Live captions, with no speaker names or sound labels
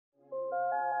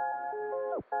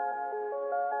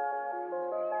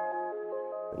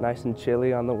Nice and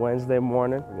chilly on the Wednesday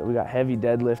morning. We got heavy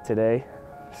deadlift today.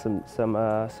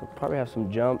 Probably have some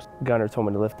jumps. Gunner told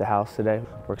me to lift the house today.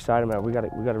 We're excited, man. We got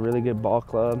a really good ball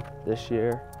club this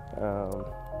year.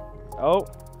 Oh,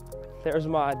 there's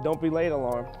my don't be late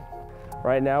alarm.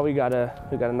 Right now we got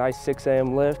a nice 6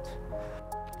 a.m. lift.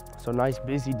 So nice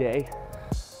busy day.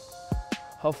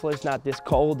 Hopefully it's not this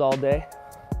cold all day.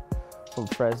 From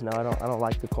Fresno, I don't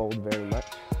like the cold very much.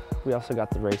 We also got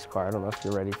the race car. I don't know if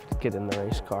you're ready to get in the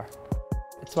race car.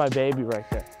 It's my baby right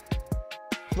there.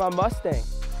 It's my Mustang.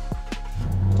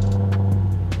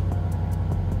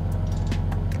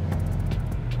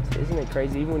 Isn't it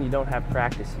crazy? Even when you don't have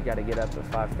practice, you got to get up at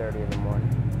 5:30 in the morning.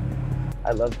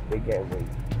 I love the big game week.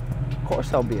 Of course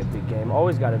there'll be a big game.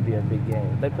 Always got to be a big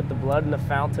game. They put the blood in the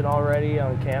fountain already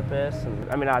on campus. And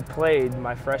I mean, I played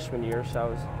my freshman year,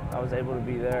 so I was able to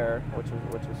be there, which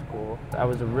was cool. I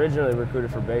was originally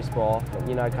recruited for baseball.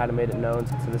 And, I kind of made it known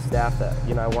to the staff that,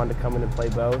 I wanted to come in and play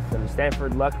both. And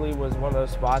Stanford, luckily, was one of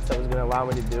those spots that was going to allow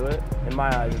me to do it. In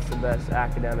my eyes, it's the best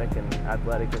academic and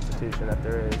athletic institution that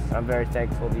there is. I'm very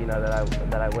thankful,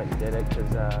 that I went and did it,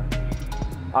 because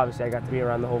obviously I got to be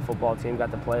around the whole football team,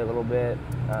 got to play a little bit,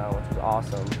 which was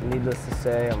awesome. Needless to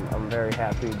say, I'm very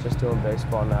happy just doing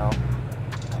baseball now.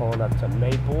 Pulling up to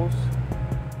Maples.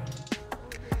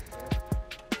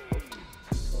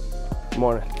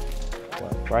 Morning.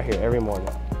 Right here every morning.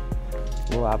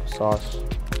 Little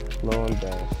applesauce, little and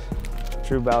Dennis.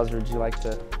 Drew Bowser, would you like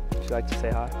to say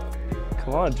hi?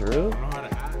 Come on, Drew.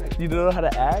 You don't know how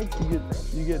to act?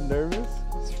 You get nervous?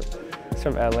 He's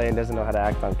from LA and doesn't know how to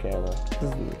act on camera.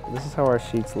 This is how our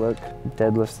sheets look.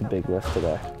 Deadlift's the big lift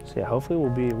today. So yeah, hopefully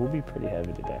we'll be pretty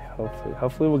heavy today.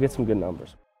 Hopefully we'll get some good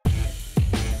numbers.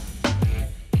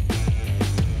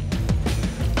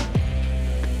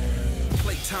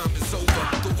 Time is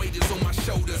over, the weight is on my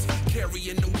shoulders.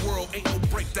 Carrying the world, ain't no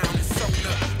breakdown, it's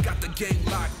sewn up. Got the game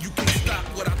locked, you can't stop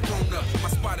what I've thrown up. My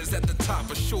spot is at the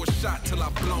top, a short shot till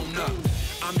I've blown up.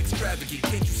 I'm extravagant,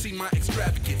 can't you see my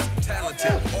extravagance?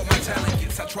 Talented, all my talent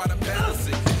gets, I try to balance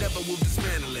it. Never will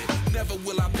dismantle it, never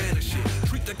will I vanish it.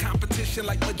 Treat the competition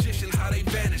like magicians, how they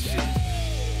vanish it.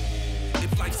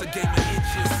 If life's a game of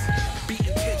inches, be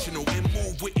intentional and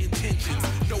move with intentions.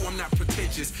 No, I'm not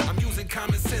pretentious, I'm using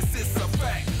common sense, it's a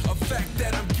fact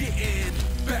that I'm getting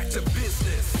back to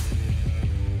business.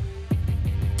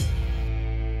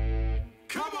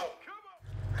 Come on!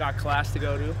 Got class to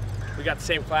go to. We got the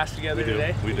same class together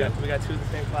today. We got two of the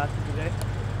same classes today.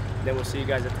 Then we'll see you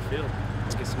guys at the field.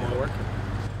 Let's get some more work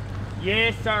in.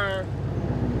 Yes, sir.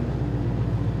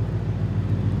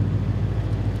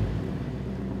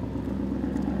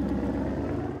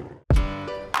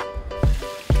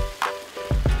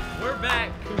 We're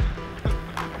back.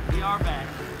 We are back.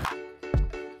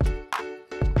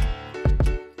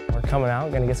 We're coming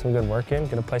out, gonna get some good work in,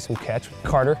 gonna play some catch with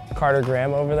Carter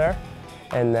Graham over there,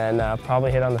 and then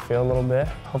probably hit on the field a little bit.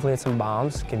 Hopefully hit some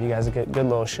bombs, give you guys a good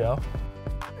little show.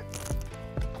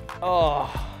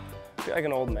 Oh, I feel like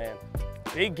an old man.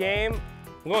 Big game,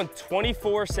 I'm going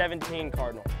 24-17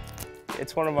 Cardinal.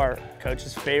 It's one of our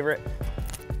coach's favorite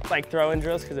throw-in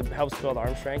drills because it helps build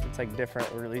arm strength. It's like different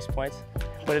release points.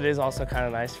 But it is also kind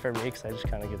of nice for me because I just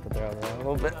kind of get to throw it around a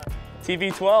little bit.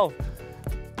 TV 12.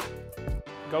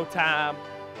 Go time.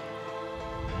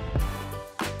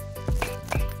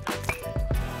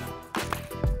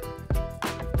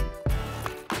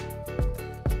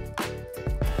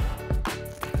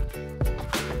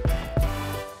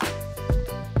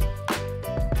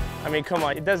 I mean, come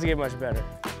on, it doesn't get much better.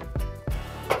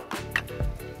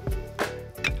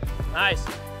 Nice.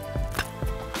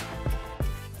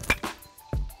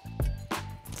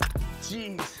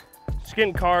 Jeez, just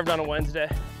getting carved on a Wednesday.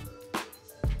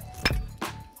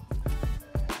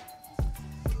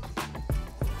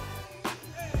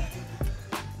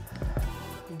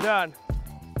 Done.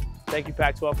 Thank you,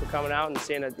 Pac-12, for coming out and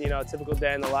seeing a typical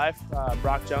day in the life.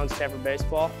 Brock Jones, Stanford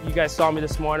baseball. You guys saw me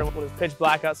this morning when it was pitch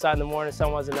black outside in the morning, the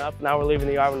sun wasn't up. Now we're leaving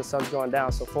the yard when the sun's going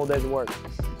down, so full days of work.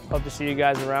 Hope to see you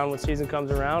guys around when season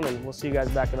comes around, and we'll see you guys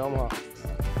back in Omaha.